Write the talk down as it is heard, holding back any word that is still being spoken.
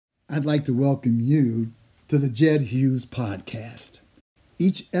I'd like to welcome you to the Jed Hughes Podcast.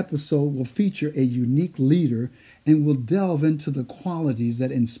 Each episode will feature a unique leader and will delve into the qualities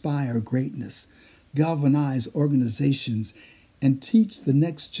that inspire greatness, galvanize organizations, and teach the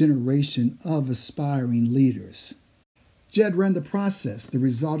next generation of aspiring leaders. Jed ran the process that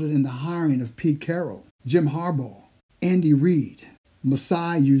resulted in the hiring of Pete Carroll, Jim Harbaugh, Andy Reid,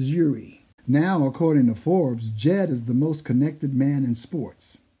 Masai Ujiri. Now, according to Forbes, Jed is the most connected man in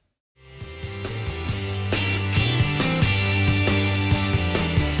sports.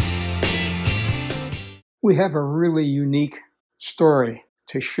 We have a really unique story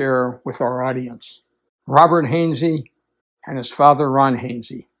to share with our audience. Robert Hainsey and his father, Ron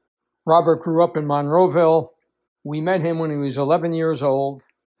Hainsey. Robert grew up in Monroeville. We met him when he was 11 years old,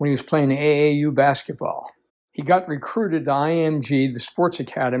 when he was playing AAU basketball. He got recruited to IMG, the sports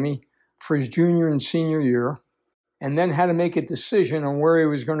academy, for his junior and senior year, and then had to make a decision on where he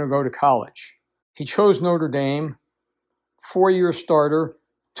was going to go to college. He chose Notre Dame, 4-year starter,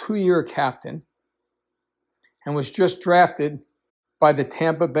 2-year captain, and was just drafted by the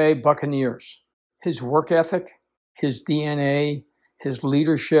Tampa Bay Buccaneers. His work ethic, his DNA, his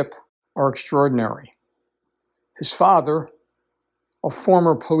leadership are extraordinary. His father, a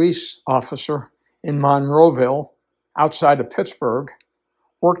former police officer in Monroeville, outside of Pittsburgh,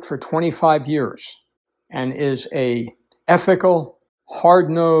 worked for 25 years and is a ethical,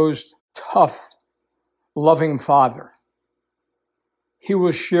 hard-nosed, tough, loving father. He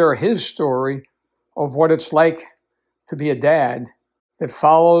will share his story of what it's like to be a dad that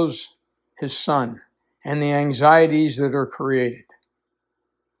follows his son and the anxieties that are created.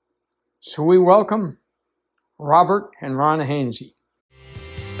 So we welcome Robert and Ron Hainsey.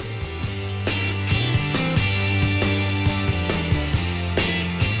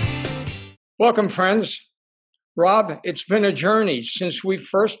 Welcome, friends. Rob, it's been a journey since we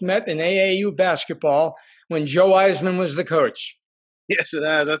first met in AAU basketball when Joe Eisman was the coach. Yes, it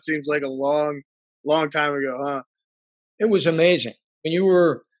has. That seems like a long time ago, huh? It was amazing. When you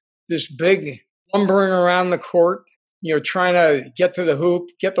were this big, lumbering around the court, trying to get to the hoop,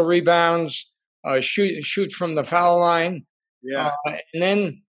 get the rebounds, shoot from the foul line. Yeah. And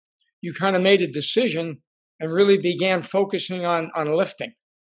then you kind of made a decision and really began focusing on lifting.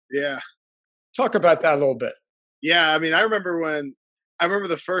 Yeah. Talk about that a little bit. Yeah, I mean, I remember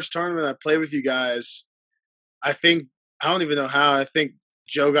the first tournament I played with you guys. I don't even know how. I think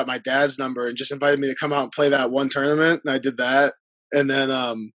Joe got my dad's number and just invited me to come out and play that one tournament, and I did that. And then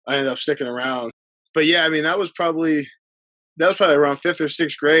I ended up sticking around. But yeah, I mean, that was probably around 5th or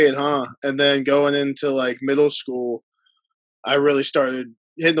 6th grade, huh? And then going into like middle school, I really started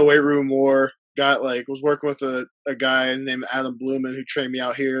hitting the weight room more. Was working with a guy named Adam Blumen who trained me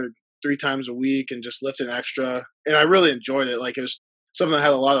out here 3 times a week and just lifting extra. And I really enjoyed it. Like, it was something I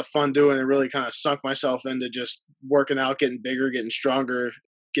had a lot of fun doing and really kind of sunk myself into just working out, getting bigger, getting stronger,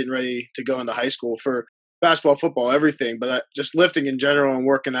 getting ready to go into high school for basketball, football, everything. But just lifting in general and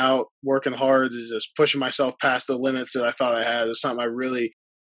working out, working hard, is just pushing myself past the limits that I thought I had is something I really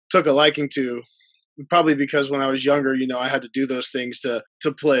took a liking to. Probably because when I was younger, I had to do those things to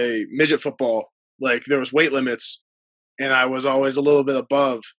play midget football. Like, there was weight limits and I was always a little bit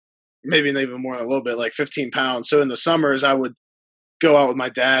above, maybe even more than a little bit, like 15 pounds. So in the summers, I would go out with my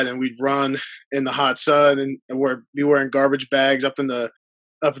dad and we'd run in the hot sun and be wearing garbage bags up in the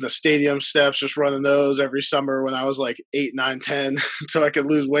stadium steps, just running those every summer when I was like 8, 9, 10, so I could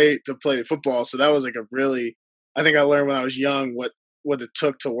lose weight to play football. So that was like I think I learned when I was young what it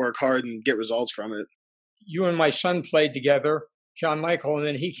took to work hard and get results from it. You and my son played together, John Michael, and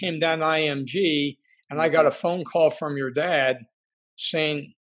then he came down to IMG, and I got a phone call from your dad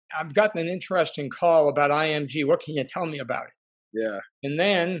saying, I've gotten an interesting call about IMG. What can you tell me about it? Yeah. And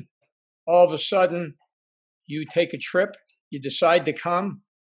then all of a sudden, you take a trip, you decide to come,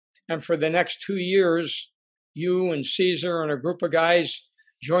 and for the next 2 years, you and Caesar and a group of guys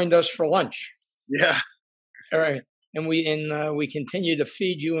joined us for lunch. Yeah. All right. And we continue to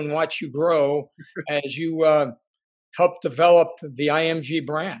feed you and watch you grow as you help develop the IMG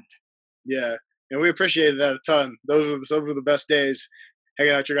brand. Yeah, and we appreciated that a ton. Those were the best days.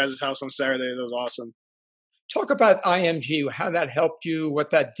 Hanging out at your guys' house on Saturday, that was awesome. Talk about IMG, how that helped you, what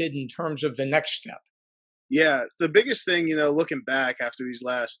that did in terms of the next step. Yeah, the biggest thing, looking back after these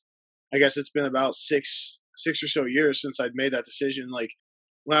last, I guess it's been about six or so years since I'd made that decision. Like,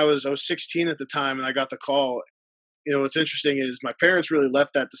 when I was 16 at the time and I got the call. What's interesting is my parents really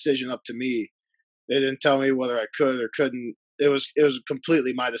left that decision up to me. They didn't tell me whether I could or couldn't. It was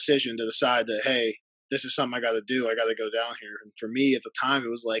completely my decision to decide that, hey, this is something I got to do. I got to go down here. And for me at the time, it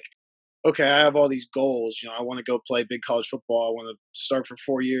was like, okay, I have all these goals. I want to go play big college football. I want to start for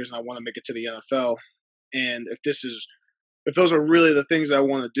 4 years, and I want to make it to the NFL. And if those are really the things I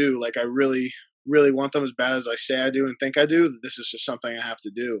want to do, like I really, really want them as bad as I say I do and think I do, this is just something I have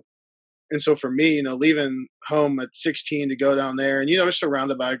to do. And so for me, leaving home at 16 to go down there, and we're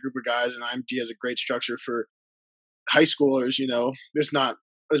surrounded by a group of guys, and IMG has a great structure for high schoolers. There's not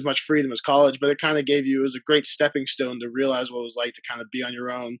as much freedom as college, but it was a great stepping stone to realize what it was like to kind of be on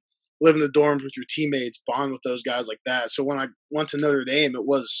your own, live in the dorms with your teammates, bond with those guys like that. So when I went to Notre Dame, I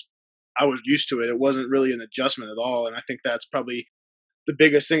was used to it. It wasn't really an adjustment at all. And I think that's probably the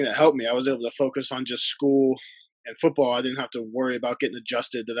biggest thing that helped me. I was able to focus on just school and football. I didn't have to worry about getting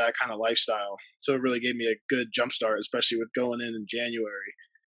adjusted to that kind of lifestyle. So it really gave me a good jump start, especially with going in January.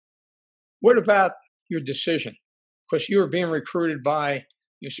 What about your decision? Because you were being recruited by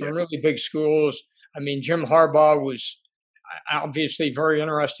some really big schools. I mean, Jim Harbaugh was obviously very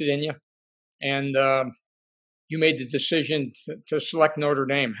interested in you. And you made the decision to select Notre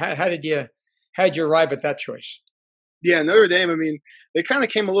Dame. How did you arrive at that choice? Yeah, Notre Dame, I mean, they kind of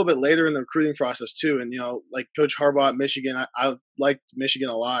came a little bit later in the recruiting process too. And, like Coach Harbaugh at Michigan, I liked Michigan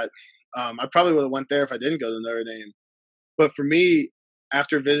a lot. I probably would have went there if I didn't go to Notre Dame. But for me,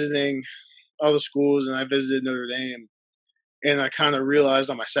 after visiting all the schools, and I visited Notre Dame, and I kind of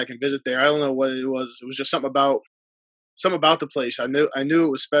realized on my second visit there, I don't know what it was. It was just something about the place. I knew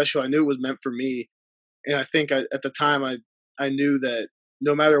it was special. I knew it was meant for me. And I think at the time I knew that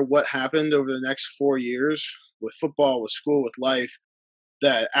no matter what happened over the next 4 years with football, with school, with life,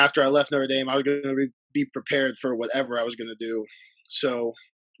 that after I left Notre Dame, I was going to be prepared for whatever I was going to do. So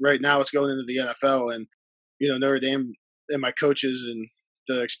right now it's going into the NFL, and Notre Dame and my coaches and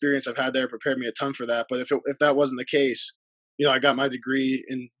the experience I've had there prepared me a ton for that. But if that wasn't the case, I got my degree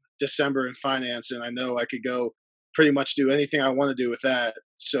in December in finance, and I know I could go pretty much do anything I want to do with that.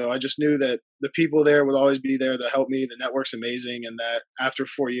 So I just knew that the people there would always be there to help me. The network's amazing, and that after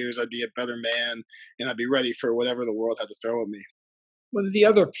 4 years, I'd be a better man, and I'd be ready for whatever the world had to throw at me. Well, the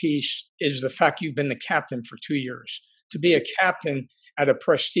other piece is the fact you've been the captain for 2 years. To be a captain at a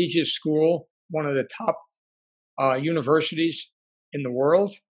prestigious school, one of the top universities in the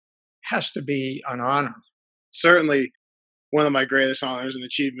world, has to be an honor. Certainly one of my greatest honors and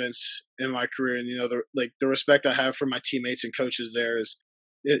achievements in my career. And, the respect I have for my teammates and coaches there is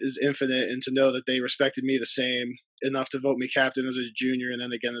infinite. And to know that they respected me the same enough to vote me captain as a junior and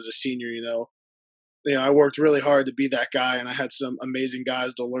then again as a senior, I worked really hard to be that guy, and I had some amazing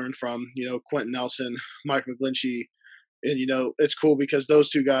guys to learn from, Quentin Nelson, Mike McGlinchey. And, it's cool because those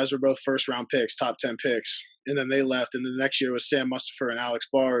two guys were both first-round picks, top 10 picks. And then they left. And the next year was Sam Mustipher and Alex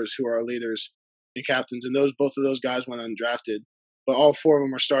Bars, who are our leaders and captains. And both of those guys went undrafted. But all four of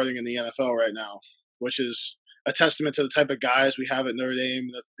them are starting in the NFL right now, which is a testament to the type of guys we have at Notre Dame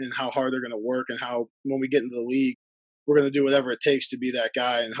and how hard they're going to work, and how when we get into the league, we're going to do whatever it takes to be that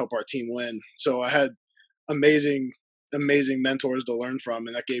guy and help our team win. So I had amazing mentors to learn from,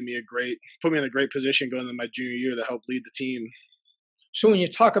 and that put me in a great position going into my junior year to help lead the team. So when you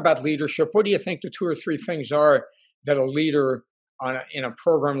talk about leadership, what do you think the 2 or 3 things are that a leader in a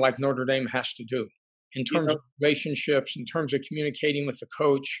program like Notre Dame has to do in terms of relationships, in terms of communicating with the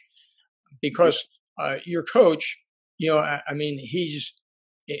coach? Because your coach, I mean, he's,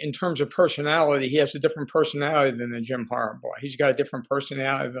 in terms of personality, he has a different personality than the Jim Harbaugh. He's got a different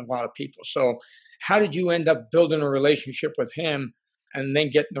personality than a lot of people. So how did you end up building a relationship with him and then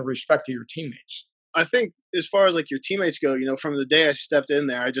getting the respect of your teammates? I think as far as like your teammates go, from the day I stepped in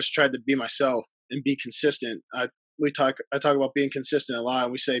there, I just tried to be myself and be consistent. I talk about being consistent a lot,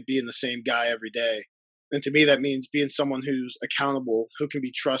 and we say being the same guy every day. And to me, that means being someone who's accountable, who can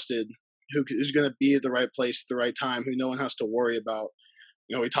be trusted, who's going to be at the right place at the right time, who no one has to worry about.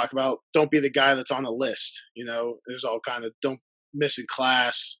 We talk about don't be the guy that's on a list. There's all kind of don't miss in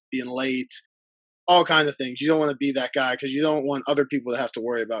class, being late, all kinds of things. You don't want to be that guy because you don't want other people to have to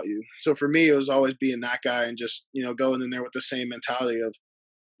worry about you. So for me, it was always being that guy and just, going in there with the same mentality of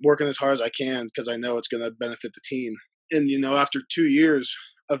working as hard as I can because I know it's going to benefit the team. And, after 2 years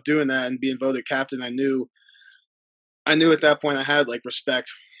of doing that and being voted captain, I knew at that point I had like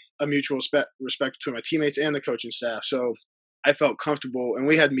a mutual respect between my teammates and the coaching staff. So I felt comfortable, and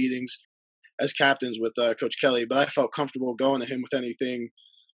we had meetings as captains with Coach Kelly, but I felt comfortable going to him with anything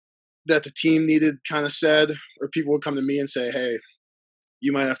that the team needed kind of said, or people would come to me and say, hey,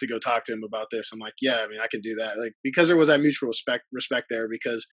 you might have to go talk to him about this. I'm like, yeah, I mean, I can do that. Like, because there was that mutual respect there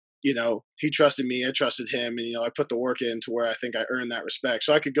because, he trusted me, I trusted him, and, I put the work in to where I think I earned that respect.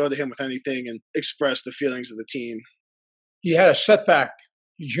 So I could go to him with anything and express the feelings of the team. You had a setback.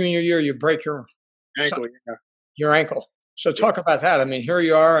 Your junior year, you break your ankle. Your ankle. So talk about that. I mean, here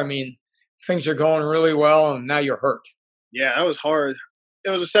you are. I mean, things are going really well, and now you're hurt. Yeah, that was hard. It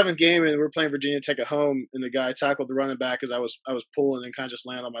was a seventh game, and we were playing Virginia Tech at home, and the guy tackled the running back as I was pulling and kind of just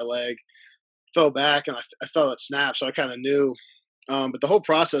landed on my leg, fell back, and I felt it snap, so I kind of knew. But the whole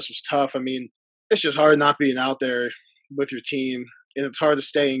process was tough. I mean, it's just hard not being out there with your team, and it's hard to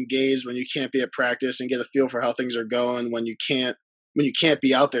stay engaged when you can't be at practice and get a feel for how things are going when you can't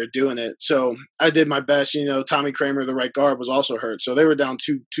be out there doing it. So I did my best. Tommy Kramer, the right guard, was also hurt, so they were down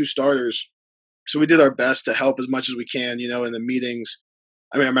two starters. So we did our best to help as much as we can, in the meetings.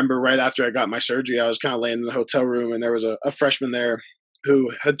 I mean, I remember right after I got my surgery, I was kind of laying in the hotel room, and there was a freshman there who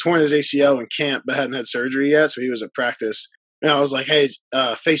had torn his ACL in camp but hadn't had surgery yet, so he was at practice. And I was like, hey,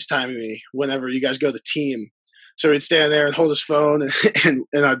 FaceTime me whenever you guys go to team. So he'd stand there and hold his phone, and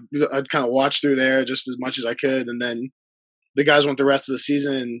I'd kind of watch through there just as much as I could. And then the guys went the rest of the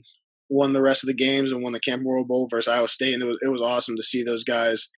season and won the rest of the games and won the Camping World Bowl versus Iowa State. And it was awesome to see those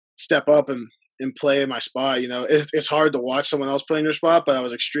guys step up and play in my spot. It's hard to watch someone else play in your spot, but I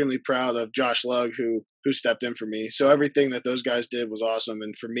was extremely proud of Josh Lugg who stepped in for me. So everything that those guys did was awesome.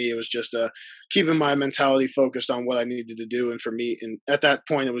 And for me, it was just keeping my mentality focused on what I needed to do. And for me, and at that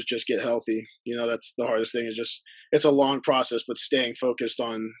point, it was just get healthy. That's the hardest thing, is just, it's a long process, but staying focused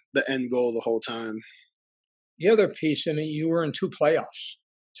on the end goal the whole time. The other piece, I mean, you were in 2 playoffs.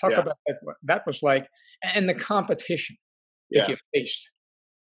 Talk about what that was like, and the competition that you faced.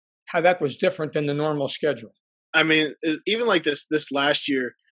 How that was different than the normal schedule. I mean, even like this last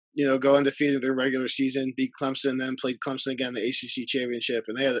year, go undefeated their regular season, beat Clemson, then played Clemson again in the ACC championship,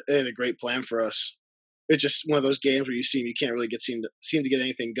 and they had a great plan for us. It's just one of those games where you can't really seem to get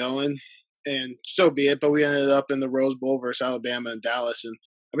anything going, and so be it. But we ended up in the Rose Bowl versus Alabama and Dallas, and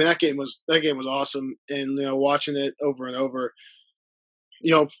I mean that game was awesome. And watching it over and over,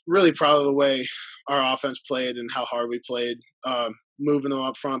 really proud of the way our offense played and how hard we played. Moving them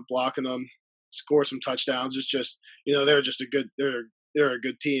up front, blocking them, score some touchdowns. It's just, they're just they're a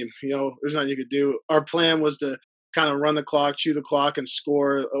good team. There's nothing you could do. Our plan was to kind of run the clock, chew the clock, and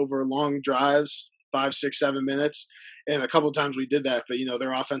score over long drives, 5, 6, 7 minutes. And a couple of times we did that, but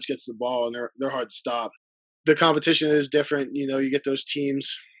their offense gets the ball and they're hard to stop. The competition is different. You get those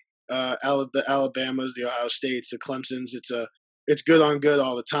teams, the Alabamas, the Ohio States, the Clemsons. It's good on good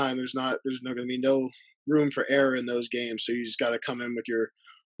all the time. There's not going to be no room for error in those games. So you just got to come in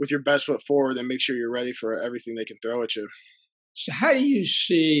with your best foot forward and make sure you're ready for everything they can throw at you. So how do you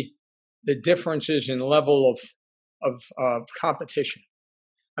see the differences in level of competition?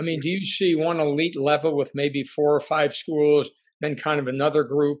 I mean, do you see one elite level with maybe 4 or 5 schools, then kind of another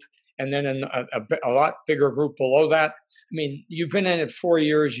group, and then a lot bigger group below that? I mean, you've been in it 4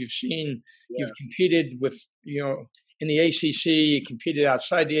 years. You've seen, you've competed with, in the ACC, you competed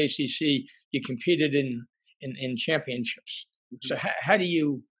outside the ACC, you competed in championships. Mm-hmm. So how do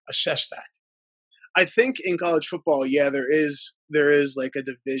you assess that? I think in college football, there is like a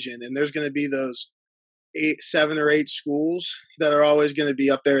division, and there's going to be those 7 or 8 schools that are always going to be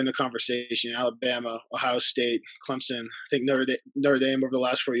up there in the conversation. Alabama, Ohio State, Clemson. I think Notre Dame over the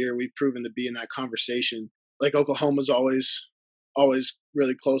last 4 years, we've proven to be in that conversation. Like Oklahoma's always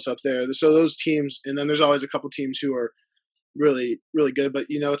really close up there. So those teams, and then there's always a couple teams who are really, really good. But,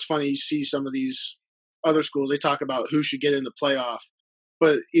 it's funny, you see some of these other schools, they talk about who should get in the playoff.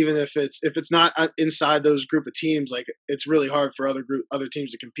 But even if it's not inside those group of teams, like it's really hard for other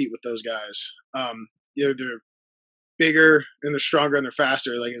teams to compete with those guys. They're bigger and they're stronger and they're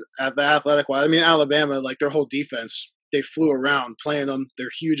faster. Like at the athletic wise, I mean, Alabama, like their whole defense, they flew around playing them. They're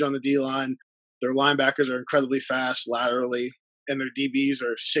huge on the D line. Their linebackers are incredibly fast laterally, and their DBs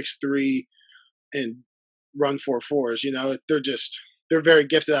are 6'3" and run 4.4s. They're very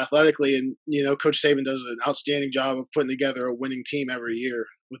gifted athletically, and Coach Saban does an outstanding job of putting together a winning team every year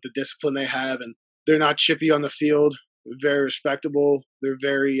with the discipline they have, and they're not chippy on the field. They're very respectable. They're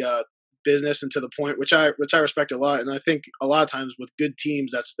very business and to the point, which I respect a lot. And I think a lot of times with good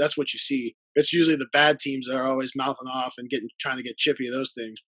teams, that's what you see. It's usually the bad teams that are always mouthing off and trying to get chippy. Those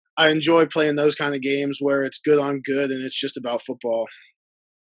things. I enjoy playing those kind of games where it's good on good and it's just about football.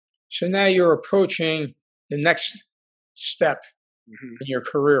 So now you're approaching the next step in your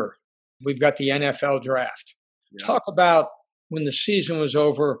career. We've got the NFL draft. Yeah. Talk about when the season was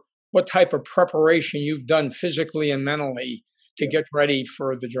over, what type of preparation you've done physically and mentally to get ready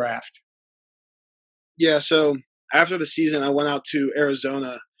for the draft. Yeah, so after the season, I went out to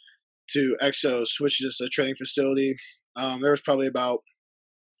Arizona to Exos, which is a training facility. There was probably about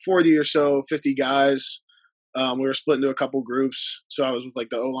 40 or so, 50 guys. We were split into a couple groups. So I was with like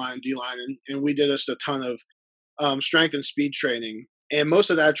the O-line, D-line, and we did just a ton of strength and speed training. And most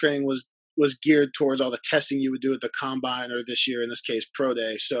of that training was geared towards all the testing you would do at the combine, or this year, in this case, Pro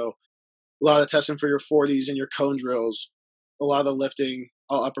Day. So a lot of testing for your 40s and your cone drills. A lot of the lifting,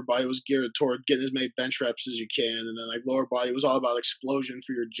 all upper body was geared toward getting as many bench reps as you can. And then like lower body was all about explosion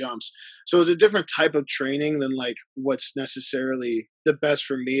for your jumps. So it was a different type of training than like what's necessarily the best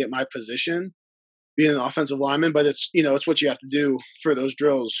for me at my position, being an offensive lineman. But it's, you know, it's what you have to do for those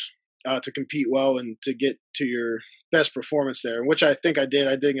drills to compete well and to get to your best performance there, which I think I did.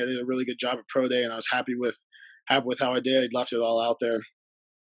 I did a really good job at Pro Day, and I was happy with how I did. I left it all out there.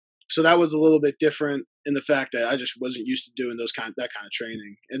 So that was a little bit different in the fact that I just wasn't used to doing that kind of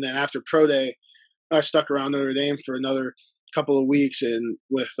training. And then after Pro Day, I stuck around Notre Dame for another couple of weeks, and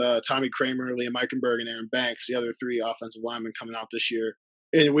with Tommy Kramer, Liam Eichenberg, and Aaron Banks, the other 3 offensive linemen coming out this year.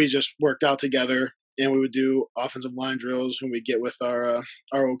 And we just worked out together, and we would do offensive line drills when we get with our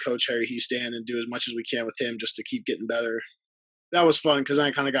old coach, Harry Heastand, and do as much as we can with him just to keep getting better. That was fun because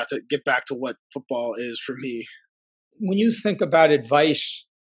I kind of got to get back to what football is for me. When you think about advice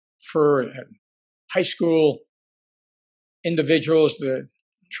for high school individuals that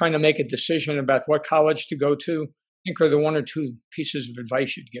trying to make a decision about what college to go to, I think are the 1 or 2 pieces of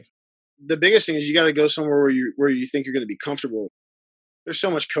advice you'd give? The biggest thing is you got to go somewhere where you think you're going to be comfortable. There's so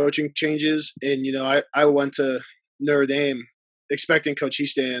much coaching changes, and you know, I went to Notre Dame expecting Coach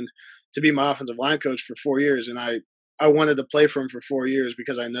Heastand to be my offensive line coach for 4 years, and I wanted to play for him for 4 years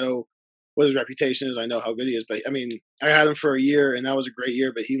because I know what his reputation is. I know how good he is. But I mean, I had him for a year, and that was a great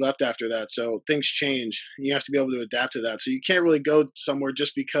year, but he left after that. So things change. You have to be able to adapt to that. So you can't really go somewhere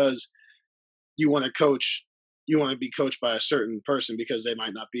just because you want to coach. You want to be coached by a certain person because they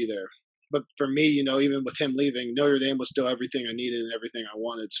might not be there. But for me, you know, even with him leaving, Notre Dame was still everything I needed and everything I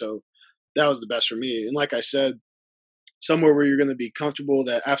wanted. So that was the best for me. And like I said, somewhere where you're going to be comfortable,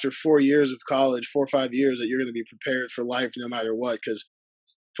 that after 4 years of college, 4 or 5 years, that you're going to be prepared for life no matter what, because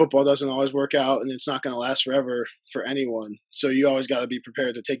football doesn't always work out and it's not going to last forever for anyone. So you always got to be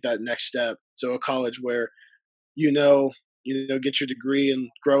prepared to take that next step. So a college where, you know, get your degree and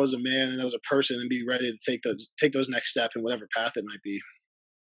grow as a man and as a person and be ready to take those next steps in whatever path it might be.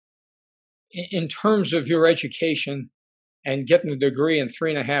 In terms of your education and getting the degree in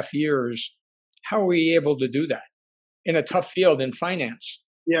 3.5 years, how were you able to do that in a tough field in finance?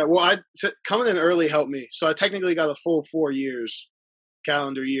 Yeah, well, coming in early helped me. So I technically got a full 4 years,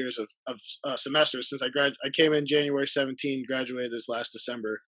 calendar years of semesters since I came in January 17, graduated this last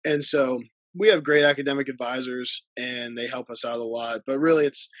December. And so we have great academic advisors and they help us out a lot, but really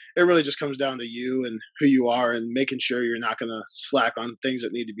it really just comes down to you and who you are and making sure you're not going to slack on things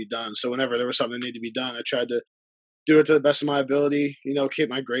that need to be done. So whenever there was something that needed to be done, I tried to do it to the best of my ability, you know, keep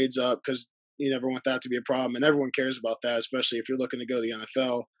my grades up, because you never want that to be a problem. And everyone cares about that, especially if you're looking to go to the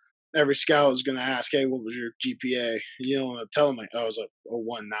NFL. Every scout is going to ask, hey, what was your GPA? And you don't want to tell them, like, oh, it was a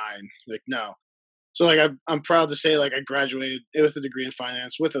 1.9. Like, no. So, like, I'm proud to say, like, I graduated with a degree in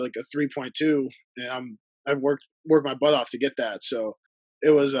finance with, like, a 3.2, and I've worked my butt off to get that. So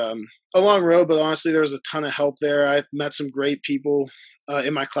it was a long road, but honestly, there was a ton of help there. I met some great people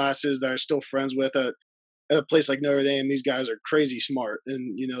in my classes that I'm still friends with at a place like Notre Dame. These guys are crazy smart,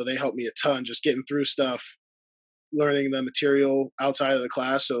 and, you know, they helped me a ton just getting through stuff, learning the material outside of the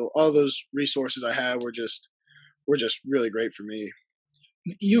class. So all those resources I had were just really great for me.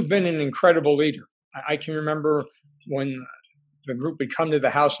 You've been an incredible leader. I can remember when the group would come to the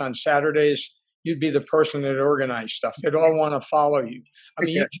house on Saturdays, you'd be the person that organized stuff. They'd all want to follow you. I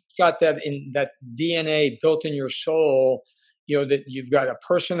mean, you've got that in that DNA built in your soul, you know, that you've got a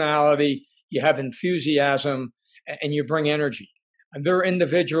personality, you have enthusiasm, and you bring energy. And there are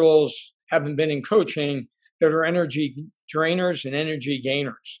individuals, haven't been in coaching, that are energy drainers and energy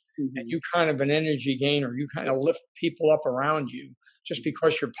gainers. Mm-hmm. And you kind of an energy gainer. You kind of lift people up around you just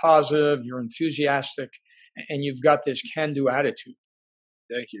because you're positive, you're enthusiastic, and you've got this can-do attitude.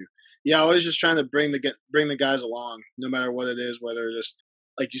 Thank you. Yeah, I was just trying to bring the guys along, no matter what it is, whether just,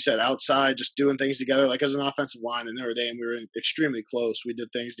 like you said, outside, just doing things together. Like as an offensive line in Notre Dame, we were extremely close. We did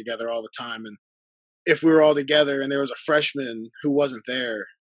things together all the time. And if we were all together and there was a freshman who wasn't there,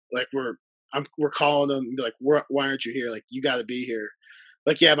 like we're calling them and be like, why aren't you here? Like, you got to be here.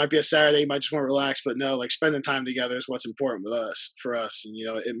 Like, yeah, it might be a Saturday, you might just want to relax, but no, like spending time together is what's important for us. And, you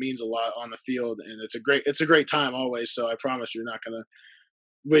know, it means a lot on the field, and it's a great time always. So I promise you're not going to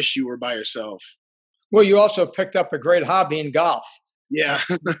wish you were by yourself. Well, you also picked up a great hobby in golf. Yeah.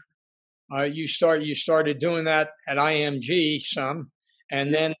 You started doing that at IMG some,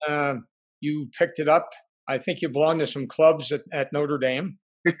 and then you picked it up. I think you belong to some clubs at Notre Dame.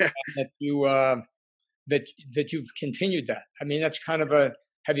 That you've continued that. I mean, that's kind of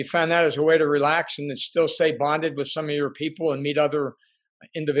have you found that as a way to relax and still stay bonded with some of your people and meet other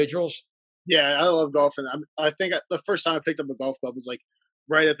individuals? Yeah, I love golfing. I think the first time I picked up a golf club was like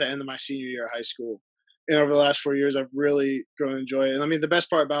right at the end of my senior year of high school. And over the last 4 years, I've really grown to enjoy it. And I mean, the best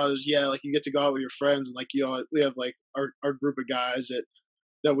part about it is, yeah, like you get to go out with your friends, and like we have like our group of guys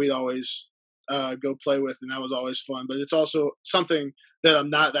that we'd always go play with, and that was always fun. But it's also something that I'm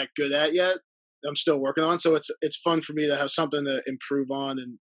not that good at yet. I'm still working on, so it's fun for me to have something to improve on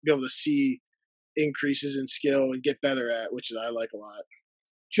and be able to see increases in skill and get better at, which I like a lot.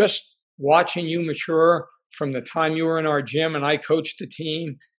 Just watching you mature from the time you were in our gym and I coached the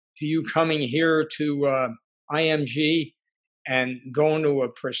team to you coming here to IMG and going to a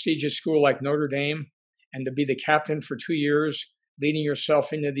prestigious school like Notre Dame and to be the captain for 2 years, leading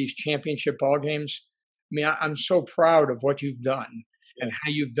yourself into these championship ball games. I mean, I'm so proud of what you've done and how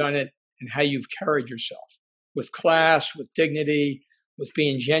you've done it and how you've carried yourself with class, with dignity, with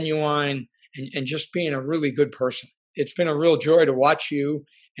being genuine, and just being a really good person. It's been a real joy to watch you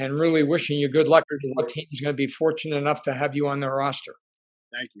and really wishing you good luck. What team is going to be fortunate enough to have you on their roster?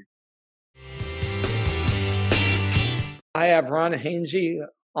 Thank you. I have Ron Hainsey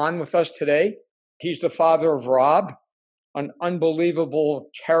on with us today. He's the father of Rob, an unbelievable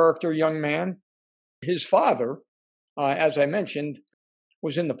character young man. His father, as I mentioned,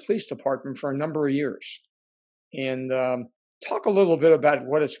 was in the police department for a number of years. And talk a little bit about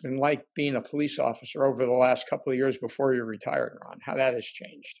what it's been like being a police officer over the last couple of years before you retired, Ron, how that has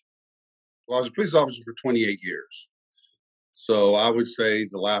changed. Well, I was a police officer for 28 years. So I would say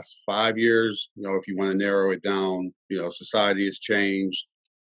the last 5 years, if you want to narrow it down, society has changed.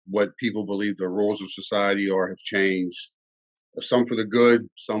 What people believe the rules of society are have changed. Some for the good,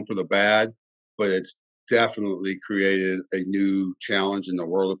 some for the bad, but it's definitely created a new challenge in the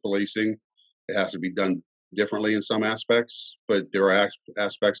world of policing. It has to be done differently in some aspects, but there are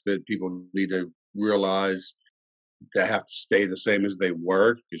aspects that people need to realize that have to stay the same as they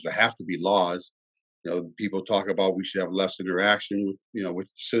were, because there have to be laws. People talk about we should have less interaction with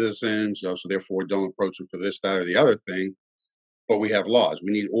citizens, so therefore don't approach them for this, that, or the other thing. But we have laws.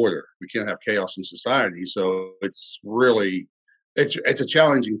 We need order. We can't have chaos in society. So it's really, it's a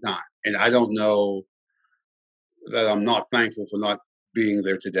challenging time, and I don't know that I'm not thankful for not being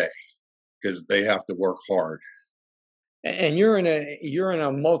there today, because they have to work hard. And you're in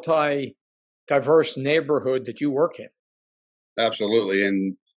a multi-diverse neighborhood that you work in. Absolutely.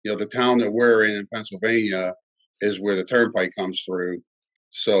 And the town that we're in Pennsylvania is where the turnpike comes through.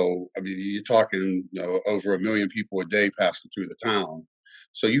 So I mean, you're talking over 1 million people a day passing through the town.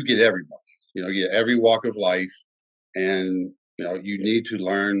 So you get everybody. You get every walk of life, and you need to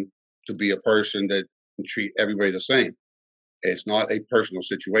learn to be a person that can treat everybody the same. It's not a personal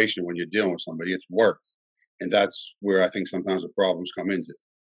situation when you're dealing with somebody, it's work. And that's where I think sometimes the problems come into.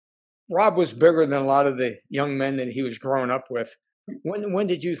 Rob was bigger than a lot of the young men that he was growing up with. When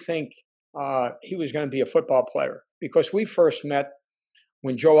did you think he was going to be a football player? Because we first met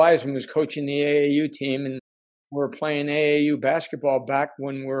when Joe Eisman was coaching the AAU team, and we were playing AAU basketball back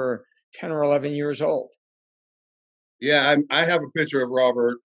when we were 10 or 11 years old. Yeah, I have a picture of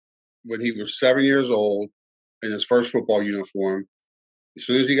Robert when he was 7 years old in his first football uniform. As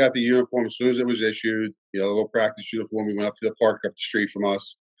soon as he got the uniform, as soon as it was issued, the little practice uniform, we went up to the park up the street from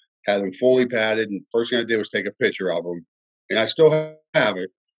us, had him fully padded, and the first thing I did was take a picture of him. And I still have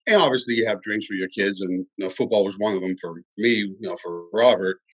it. And obviously you have dreams for your kids, and football was one of them for me, for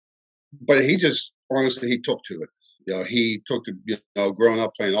Robert. But he just, honestly, he took to it. He took to, growing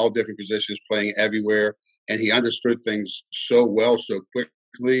up playing all different positions, playing everywhere, and he understood things so well, so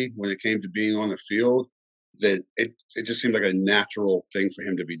quickly when it came to being on the field, that it just seemed like a natural thing for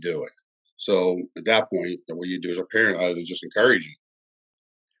him to be doing. So at that point, what you do as a parent, other than just encourage him.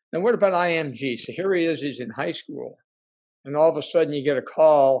 And what about IMG? So here he is, he's in high school, and all of a sudden you get a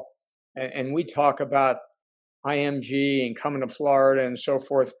call, and we talk about IMG and coming to Florida and so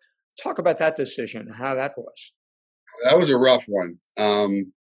forth. Talk about that decision, how that was. That was a rough one.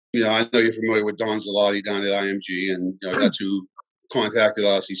 I know you're familiar with Don Zalotti down at IMG, and that's who contacted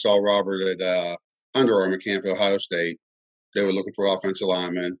us. He saw Robert at Under Armour camp at Ohio State. They were looking for offensive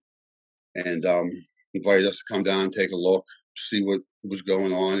linemen, and invited us to come down, take a look, see what was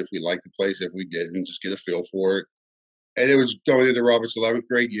going on, if we liked the place, if we didn't, just get a feel for it. And it was going into Robert's 11th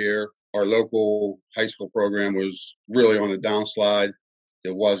grade year. Our local high school program was really on the downslide.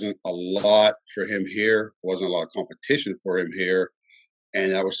 There wasn't a lot for him here. There wasn't a lot of competition for him here.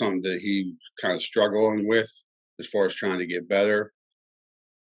 And that was something that he was kind of struggling with as far as trying to get better.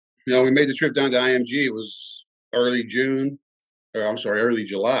 We made the trip down to IMG. It was early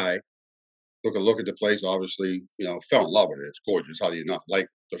July. Took a look at the place, obviously, fell in love with it. It's gorgeous. How do you not like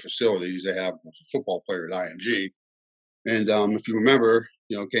the facilities they have as a football player at IMG? And if you remember,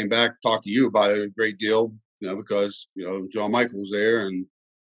 came back, talked to you about it a great deal, because, John Michael was there, and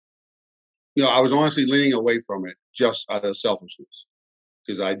I was honestly leaning away from it just out of selfishness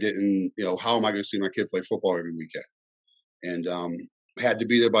because I didn't, how am I going to see my kid play football every weekend? And had to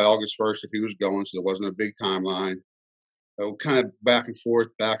be there by August 1st if he was going, so there wasn't a big timeline. Kind of back and forth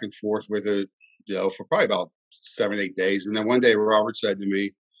with it, for probably about 7-8 days. And then one day Robert said to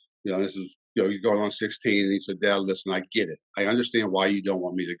me, this is, he's going on 16, and he said, Dad, listen, I get it. I understand why you don't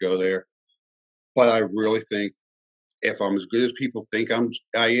want me to go there, but I really think if I'm as good as people think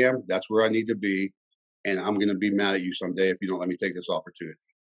I am, that's where I need to be, and I'm going to be mad at you someday if you don't let me take this opportunity.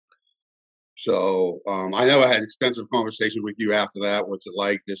 So I know I had extensive conversations with you after that. What's it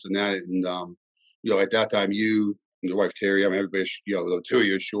like, this and that, and at that time, you and your wife Terry, everybody, the two of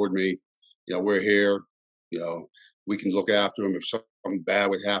you assured me, we're here, we can look after him if something bad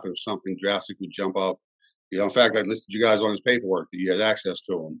would happen, if something drastic would jump up. In fact, I listed you guys on his paperwork that you had access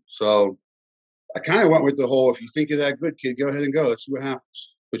to him. So I kind of went with the whole, if you think you're that good, kid, go ahead and go. Let's see what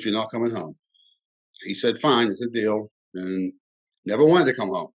happens. But you're not coming home. He said, fine, it's a deal. And never wanted to come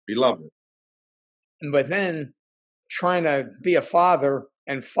home. He loved it. But then trying to be a father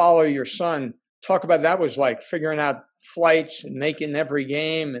and follow your son, talk about that was like figuring out flights and making every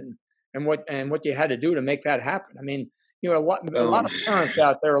game and what you had to do to make that happen. I mean, a lot of parents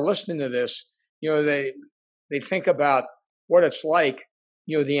out there are listening to this, they think about what it's like,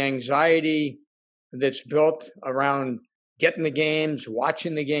 the anxiety that's built around getting the games,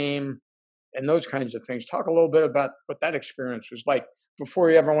 watching the game, and those kinds of things. Talk a little bit about what that experience was like before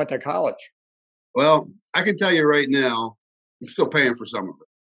you ever went to college. Well, I can tell you right now, I'm still paying for some of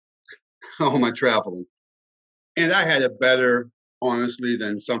it, all my traveling. And I had it better, honestly,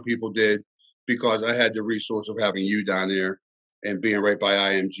 than some people did because I had the resource of having you down there and being right by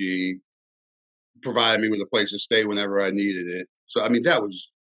IMG, providing me with a place to stay whenever I needed it. So, I mean, that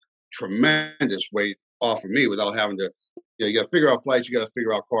was tremendous weight off of me without having to, you got to figure out flights, you got to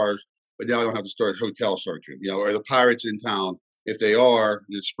figure out cars, but now I don't have to start hotel searching, are the Pirates in town? If they are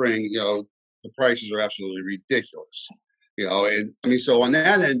in the spring, the prices are absolutely ridiculous, and I mean, so on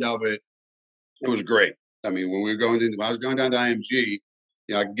that end of it, it was great. I mean, when I was going down to IMG,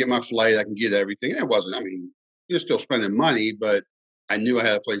 I can get my flight, I can get everything. And it wasn't, I mean, you're still spending money, but I knew I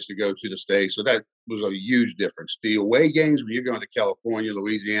had a place to go to stay. So that was a huge difference. The away games, when you're going to California,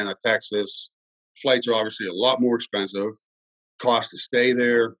 Louisiana, Texas, flights are obviously a lot more expensive. Cost to stay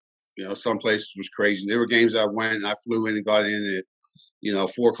there, some places was crazy. There were games I went and I flew in and got in at,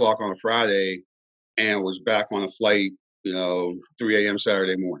 4:00 on a Friday and was back on a flight, 3 a.m.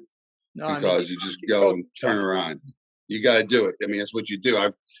 Saturday morning. No, because you just go and turn around. You got to do it. I mean, that's what you do.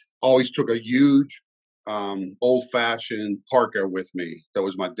 I've always took a huge old-fashioned parka with me. That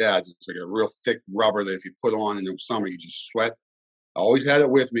was my dad's. It's like a real thick rubber that if you put on in the summer, you just sweat. I always had it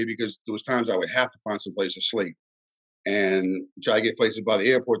with me because there was times I would have to find some place to sleep and try to get places by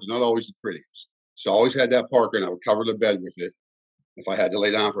the airport. They're not always the prettiest. So I always had that parka and I would cover the bed with it if I had to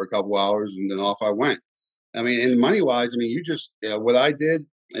lay down for a couple hours, and then off I went. I mean, and money-wise, I mean, you just, what I did,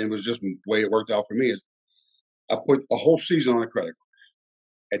 and it was just the way it worked out for me, is I put a whole season on a credit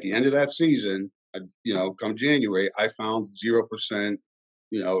card. At the end of that season, come January, I found 0%,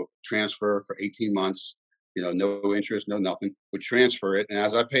 transfer for 18 months, no interest, no nothing, would transfer it. And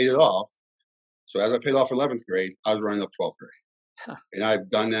as I paid it off, so as I paid off 11th grade, I was running up 12th grade. Huh. And I've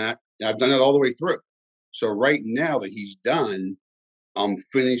done that. And I've done it all the way through. So right now that he's done, I'm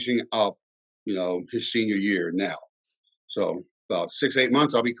finishing up, his senior year now. So about 6-8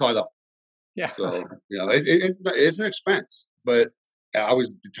 months, I'll be caught up. Yeah. So, it's an expense, but I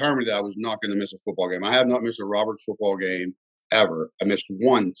was determined that I was not going to miss a football game. I have not missed a Robert football game ever. I missed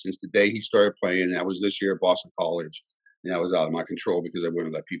one since the day he started playing, and that was this year at Boston College. And that was out of my control because I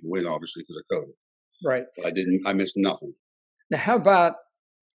wouldn't let people in, obviously, because of COVID. Right. But I missed nothing. Now, how about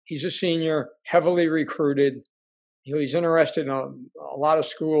he's a senior, heavily recruited. He's interested in a lot of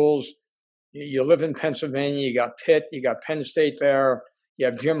schools. You live in Pennsylvania. You got Pitt. You got Penn State there. You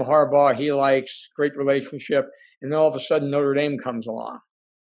have Jim Harbaugh. He likes, great relationship. And then all of a sudden, Notre Dame comes along.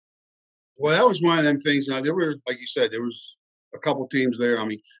 Well, that was one of them things. Now, there were, like you said, there was a couple teams there. I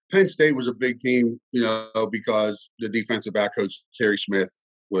mean, Penn State was a big team, because the defensive back coach, Terry Smith,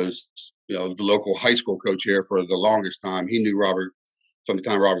 was, the local high school coach here for the longest time. He knew Robert from the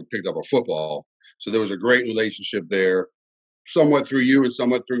time Robert picked up a football. So there was a great relationship there, somewhat through you and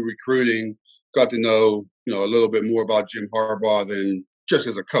somewhat through recruiting. Got to know, a little bit more about Jim Harbaugh than just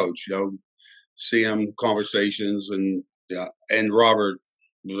as a coach, see him, conversations, and Robert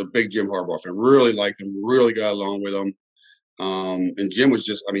was a big Jim Harbaugh fan. Really liked him, really got along with him. And Jim was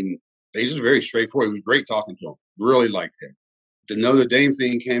just, he's just very straightforward. He was great talking to him. Really liked him. The Notre Dame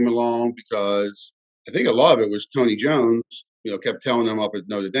thing came along because I think a lot of it was Tony Jones kept telling them up at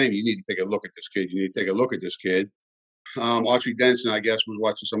Notre Dame, you need to take a look at this kid. You need to take a look at this kid. Autry Denson, I guess, was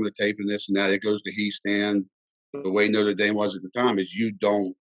watching some of the tape and this and that. It goes to he stand. The way Notre Dame was at the time is you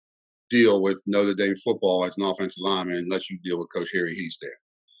don't deal with Notre Dame football as an offensive lineman unless you deal with Coach Harry Heastand.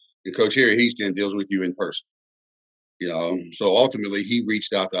 And Coach Harry Heastand deals with you in person. So ultimately he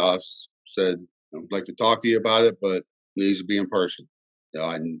reached out to us, said, I'd like to talk to you about it, but it needs to be in person.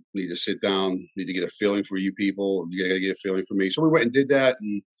 I need to sit down, need to get a feeling for you people. You got to get a feeling for me. So we went and did that.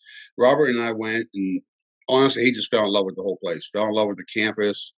 And Robert and I went, and honestly, he just fell in love with the whole place, fell in love with the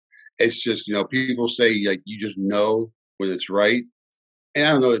campus. It's just, people say, like, you just know when it's right. And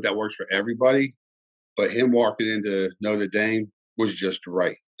I don't know that works for everybody, but him walking into Notre Dame was just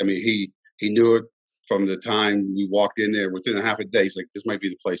right. I mean, he knew it from the time we walked in there. Within a half a day, he's like, this might be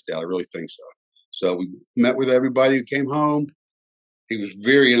the place, Dad. I really think so. So we met with everybody who came home. He was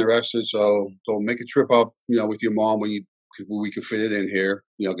very interested. So make a trip up, with your mom because we can fit it in here,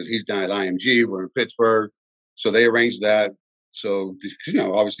 because he's down at IMG. We're in Pittsburgh. So they arranged that. So,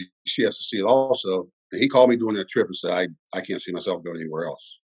 obviously she has to see it also. And he called me during that trip and said, I can't see myself going anywhere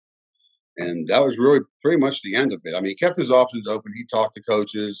else. And that was really pretty much the end of it. I mean, he kept his options open. He talked to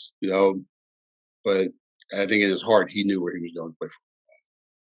coaches, but I think in his heart, he knew where he was going to play for.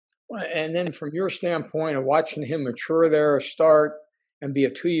 Well, and then from your standpoint of watching him mature there, start, and be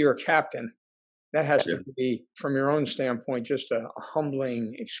a 2-year captain, that has to be, from your own standpoint, just a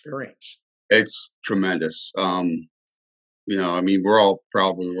humbling experience. It's tremendous. We're all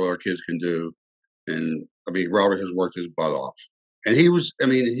proud of what our kids can do. And, Robert has worked his butt off. And he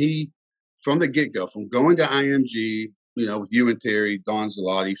from the get-go, from going to IMG, with you and Terry, Don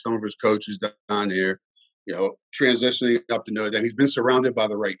Zalotti, some of his coaches down there, transitioning up to Notre Dame, he's been surrounded by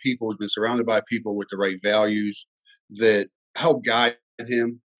the right people. He's been surrounded by people with the right values that help guide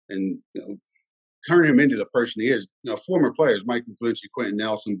him and, turn him into the person he is. Former players, Mike McGlinchey, Quentin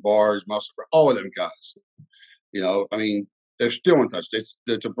Nelson, Bars, Musafir, all of them guys. They're still in touch. It's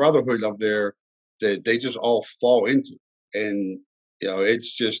a brotherhood up there that they just all fall into. And,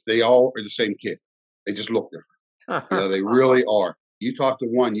 it's just, they all are the same kid. They just look different. They really are. You talk to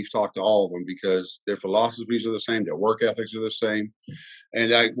one, you've talked to all of them because their philosophies are the same. Their work ethics are the same.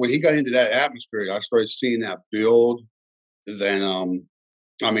 And when he got into that atmosphere, I started seeing that build. Then,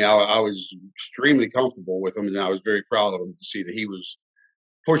 I was extremely comfortable with him, and I was very proud of him to see that he was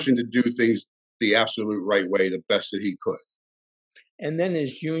pushing to do things the absolute right way, the best that he could. And then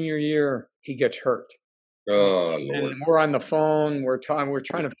his junior year, he gets hurt. Oh, Lord. And we're on the phone. We're trying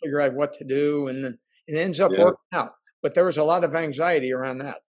to figure out what to do, and then it ends up working out. But there was a lot of anxiety around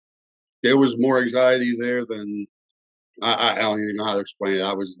that. There was more anxiety there than I don't even know how to explain it.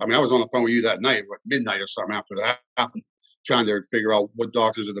 I was on the phone with you that night, midnight or something after that happened, trying to figure out what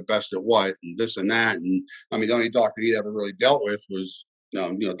doctors are the best at what and this and that. And the only doctor he ever really dealt with was,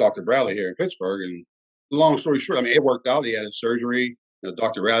 Dr. Bradley here in Pittsburgh. And long story short, it worked out. He had his surgery.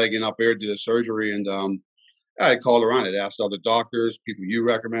 Dr. Radigan up there did his surgery, and I called around and asked other doctors, people you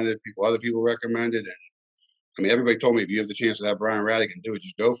recommended, people other people recommended, and everybody told me if you have the chance to have Brian Radigan do it,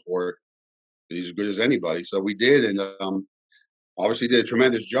 just go for it. He's as good as anybody. So we did, and obviously did a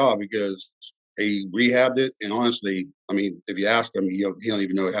tremendous job because he rehabbed it. And honestly, if you ask him, he don't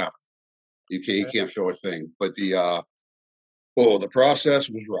even know what happened. He can't feel a thing. But the process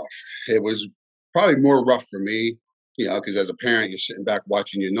was rough. It was probably more rough for me, because as a parent, you're sitting back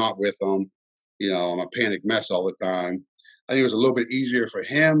watching, you're not with him. I'm a panic mess all the time. I think it was a little bit easier for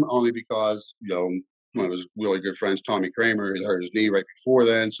him only because, one of his really good friends, Tommy Kramer, had hurt his knee right before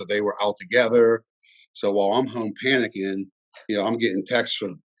then. So they were out together. So while I'm home panicking, I'm getting texts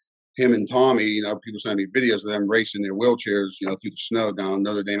from him and Tommy, people sending me videos of them racing their wheelchairs, through the snow down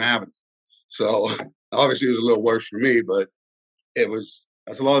Notre Dame Avenue. So obviously it was a little worse for me, but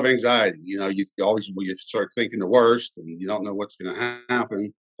that's a lot of anxiety. You start thinking the worst and you don't know what's going to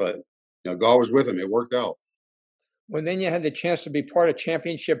happen, but God was with him. It worked out. Well, then you had the chance to be part of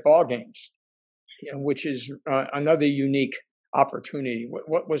championship ball games, which is another unique opportunity.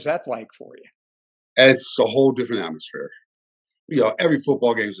 What was that like for you? It's a whole different atmosphere. Every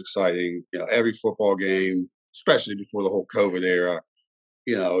football game is exciting. Every football game, especially before the whole COVID era,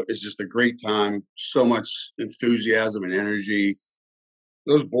 it's just a great time. So much enthusiasm and energy.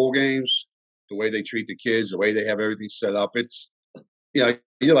 Those bowl games, the way they treat the kids, the way they have everything set up, it's,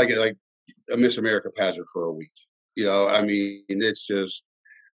 you're like a Miss America pageant for a week. It's just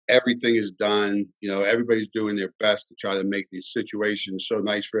everything is done. Everybody's doing their best to try to make these situations so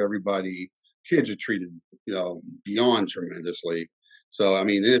nice for everybody. Kids are treated, beyond tremendously. So,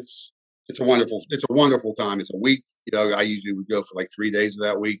 it's a wonderful time. It's a week. I usually would go for like 3 days of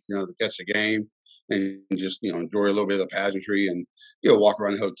that week, to catch a game. and just, enjoy a little bit of the pageantry and, walk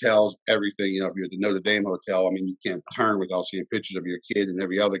around the hotels, everything. If you're at the Notre Dame hotel, I mean, you can't turn without seeing pictures of your kid and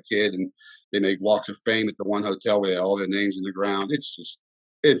every other kid. And they make walks of fame at the one hotel where they have all their names in the ground.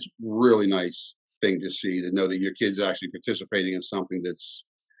 It's really nice thing to see, to know that your kid's actually participating in something that's,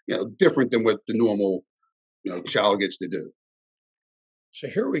 different than what the normal, child gets to do. So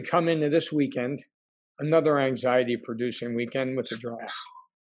here we come into this weekend, another anxiety-producing weekend with the draft.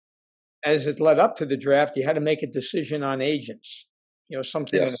 As it led up to the draft, you had to make a decision on agents,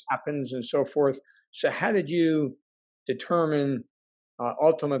 something that Yes. happens and so forth. So how did you determine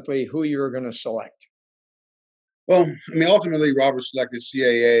ultimately who you were going to select? Well, I mean, ultimately, Robert selected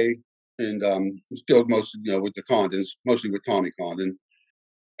CAA and still mostly, with the Condons, mostly with Tommy Condon.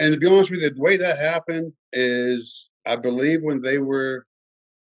 And to be honest with you, the way that happened is, I believe when they were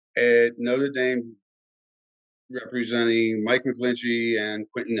at Notre Dame representing Mike McGlinchey and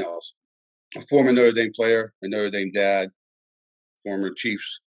Quentin Nelson, a former Notre Dame player, a Notre Dame dad, former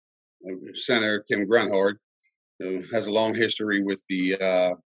Chiefs center, Tim Grunhard, who has a long history with the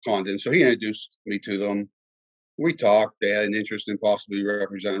Condon. So he introduced me to them. We talked. They had an interest in possibly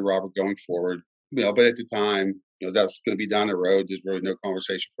representing Robert going forward. But at the time, that was going to be down the road. There's really no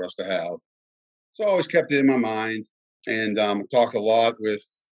conversation for us to have. So I always kept it in my mind, and talked a lot with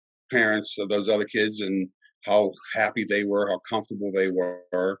parents of those other kids and how happy they were, how comfortable they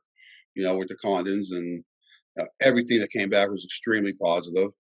were, with the Condons, and everything that came back was extremely positive.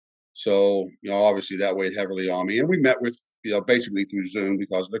 So, obviously that weighed heavily on me. And we met with, basically through Zoom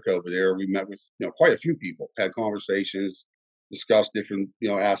because of the COVID era, we met with, quite a few people, had conversations, discussed different,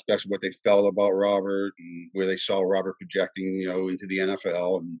 aspects of what they felt about Robert and where they saw Robert projecting, into the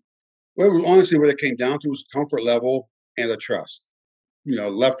NFL. And honestly, what it came down to was comfort level and a trust.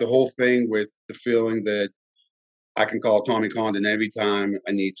 Left the whole thing with the feeling that I can call Tommy Condon every time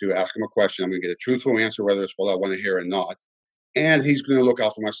I need to ask him a question. I'm going to get a truthful answer, whether it's what I want to hear or not. And he's going to look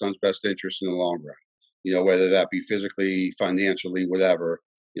out for my son's best interest in the long run, whether that be physically, financially, whatever.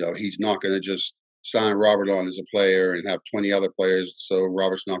 He's not going to just sign Robert on as a player and have 20 other players. So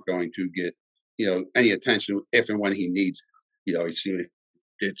Robert's not going to get, any attention if and when he needs it.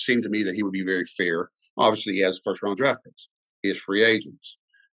 It seemed to me that he would be very fair. Obviously, he has first round draft picks. He has free agents.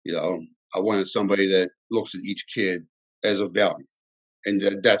 I wanted somebody that looks at each kid as a value.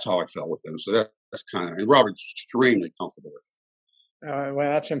 And that's how I felt with him. So that's kind of, and Robert's extremely comfortable with it. Well,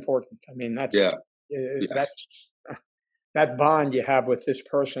 that's important. I mean, that's Yeah. that bond you have with this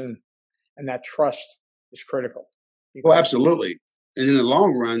person and that trust is critical. Well, absolutely. And in the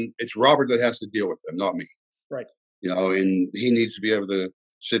long run, it's Robert that has to deal with them, not me. Right. And he needs to be able to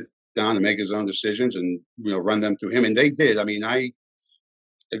sit down and make his own decisions and, run them through him. And they did. I mean,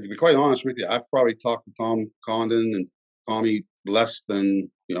 to be quite honest with you, I've probably talked to Tom Condon and Tommy less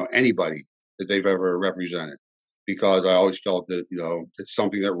than, anybody that they've ever represented, because I always felt that, it's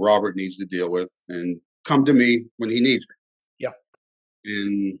something that Robert needs to deal with and come to me when he needs me. Yeah.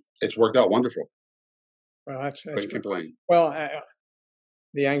 And it's worked out wonderful. Well, that's Can't complain. Well,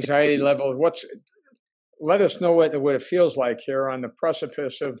 the anxiety level, let us know what it feels like here on the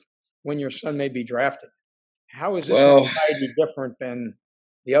precipice of when your son may be drafted. How is this anxiety different than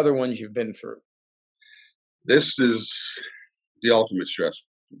the other ones you've been through? This is the ultimate stress.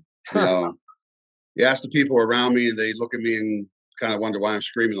 You ask the people around me and they look at me and kind of wonder why I'm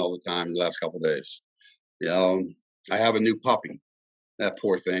screaming all the time in the last couple of days. I have a new puppy. That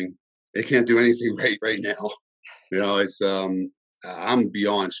poor thing. They can't do anything right now. It's I'm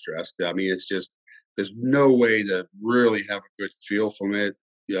beyond stressed. I mean, it's just, there's no way to really have a good feel from it.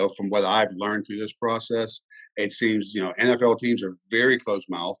 From what I've learned through this process, it seems, NFL teams are very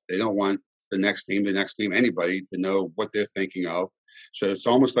close-mouthed. They don't want the next team, anybody to know what they're thinking of. So it's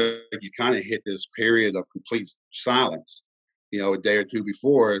almost like you kind of hit this period of complete silence, a day or two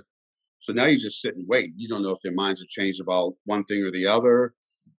before. So now you just sit and wait. You don't know if their minds have changed about one thing or the other.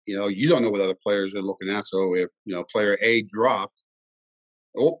 You don't know what other players are looking at. So if, player A dropped,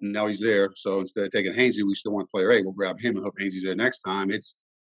 oh, now he's there. So instead of taking Hainsey, we still want player A. We'll grab him and hope Hainsey's there next time.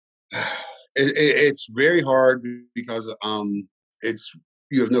 It's very hard because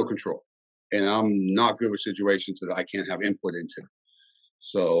you have no control, and I'm not good with situations that I can't have input into.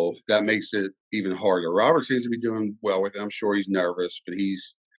 So that makes it even harder. Robert seems to be doing well with it. I'm sure he's nervous, but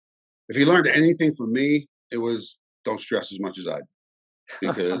if he learned anything from me, it was don't stress as much as I do,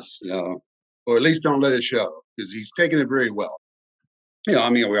 because or at least don't let it show, because he's taking it very well. We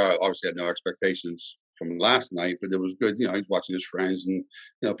obviously had no expectations from last night, but it was good. He's watching his friends and,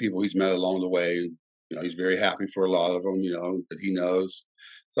 people he's met along the way. And, he's very happy for a lot of them, that he knows.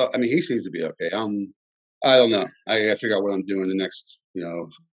 So, I mean, he seems to be okay. I don't know. I gotta figure out what I'm doing the next,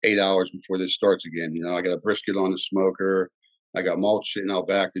 8 hours before this starts again. I got a brisket on the smoker. I got mulch sitting out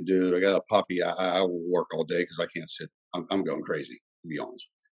back to do. I got a puppy. I will work all day because I can't sit. I'm going crazy, to be honest.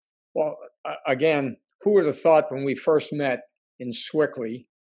 Well, again, who would have thought when we first met in Swickley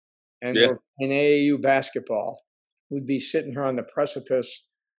and Yeah. we're in AAU basketball, we'd be sitting here on the precipice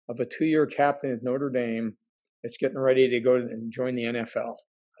of a 2-year captain at Notre Dame that's getting ready to go and join the NFL.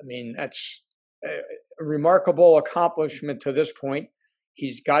 I mean, that's a remarkable accomplishment to this point.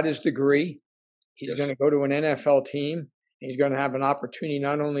 He's got his degree. He's Yes. going to go to an NFL team. He's going to have an opportunity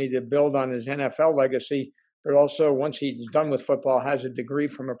not only to build on his NFL legacy, but also once he's done with football, has a degree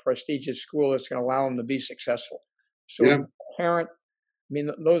from a prestigious school that's going to allow him to be successful. So, Yeah. as a parent, I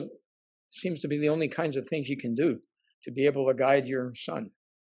mean, those seems to be the only kinds of things you can do to be able to guide your son.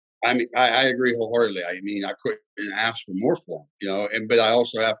 I mean, I agree wholeheartedly. I mean, I couldn't ask for more for him, but I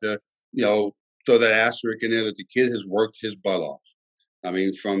also have to, throw that asterisk in there that the kid has worked his butt off. I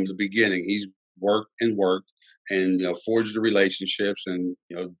mean, from the beginning, he's worked and forged the relationships and,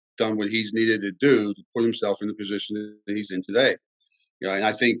 done what he's needed to do to put himself in the position that he's in today. And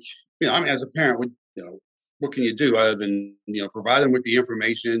I think, I mean, as a parent, what can you do other than, provide them with the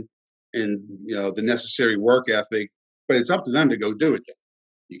information and, the necessary work ethic, but it's up to them to go do it.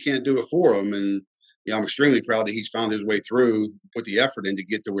 You can't do it for him. And, I'm extremely proud that he's found his way through, put the effort in to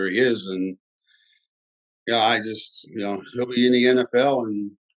get to where he is. And, I just, he'll be in the NFL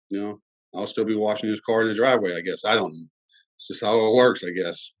and, I'll still be washing his car in the driveway, I guess. I don't know. It's just how it works, I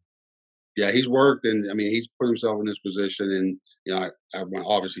guess. Yeah, he's worked and, I mean, he's put himself in this position and, I want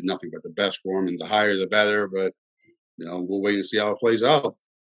obviously nothing but the best for him and the higher the better, but, we'll wait and see how it plays out.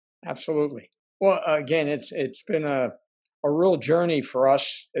 Absolutely. Well, again, it's been a real journey for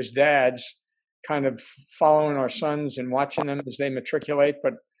us as dads, kind of following our sons and watching them as they matriculate,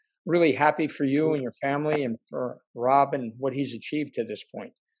 but really happy for you and your family and for Rob and what he's achieved to this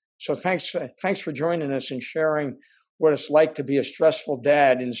point. So thanks for joining us and sharing what it's like to be a stressful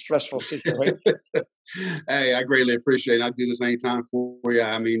dad in stressful situations. Hey, I greatly appreciate it. I'll do this anytime for you.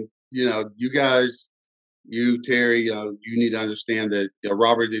 I mean, you guys, you, Terry, you need to understand that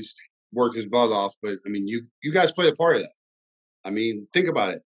Robert has worked his butt off, but I mean, you guys play a part of that. I mean, think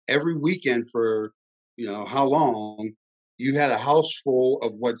about it. Every weekend for, how long you had a house full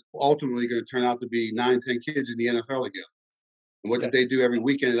of what's ultimately going to turn out to be 9, 10 kids in the NFL again. And what did they do every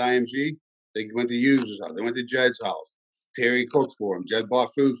weekend at IMG? They went to Hughes' house. They went to Jed's house. Terry cooked for them. Jed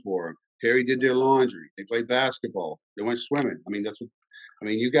bought food for them. Terry did their laundry. They played basketball. They went swimming. I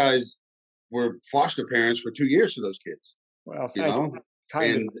mean, you guys were foster parents for 2 years for those kids. Well, thank you.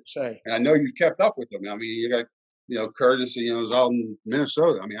 And I know you've kept up with them. I mean, you got, Curtis, is out in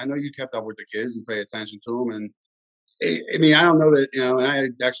Minnesota. I mean, I know you kept up with the kids and pay attention to them. And I mean, I don't know that, and I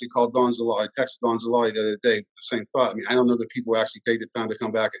actually called Don Zalali, I texted Don Zalali the other day, the same thought. I mean, I don't know that people actually take the time to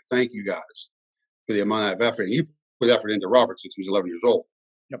come back and thank you guys for the amount of effort. And you put effort into Robert since he was 11 years old.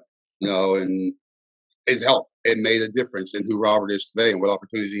 Yep. And it helped. It made a difference in who Robert is today and what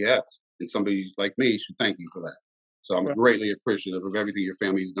opportunities he has. And somebody like me should thank you for that. So I'm greatly appreciative of everything your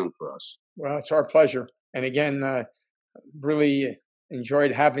family's done for us. Well, it's our pleasure. And again, really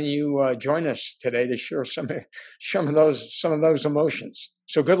enjoyed having you join us today to share some of those emotions.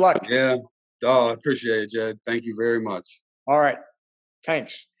 So good luck. Yeah. Oh, I appreciate it, Jed. Thank you very much. All right.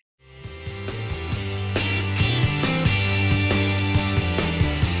 Thanks.